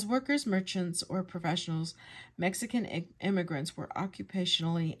 Whether as workers, merchants, or professionals, Mexican immigrants were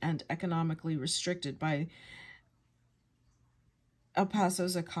occupationally and economically restricted by El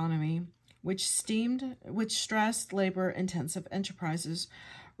Paso's economy, which stressed labor-intensive enterprises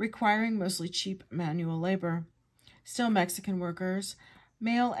requiring mostly cheap manual labor. Still, Mexican workers,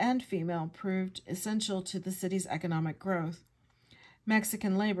 male and female, proved essential to the city's economic growth.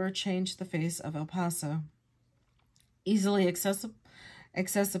 Mexican labor changed the face of El Paso.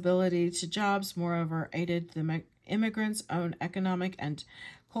 Accessibility to jobs, moreover, aided the immigrants' own economic and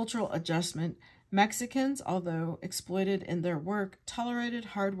cultural adjustment. Mexicans, although exploited in their work, tolerated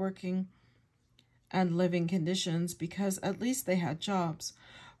hard-working and living conditions because at least they had jobs,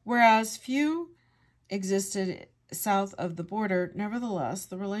 whereas few existed south of the border. Nevertheless,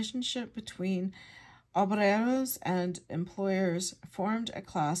 the relationship between obreros and employers formed a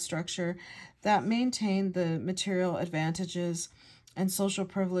class structure that maintained the material advantages and social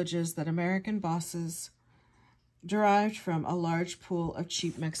privileges that American bosses derived from a large pool of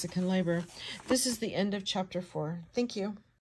cheap Mexican labor. This is the end of chapter 4. Thank you.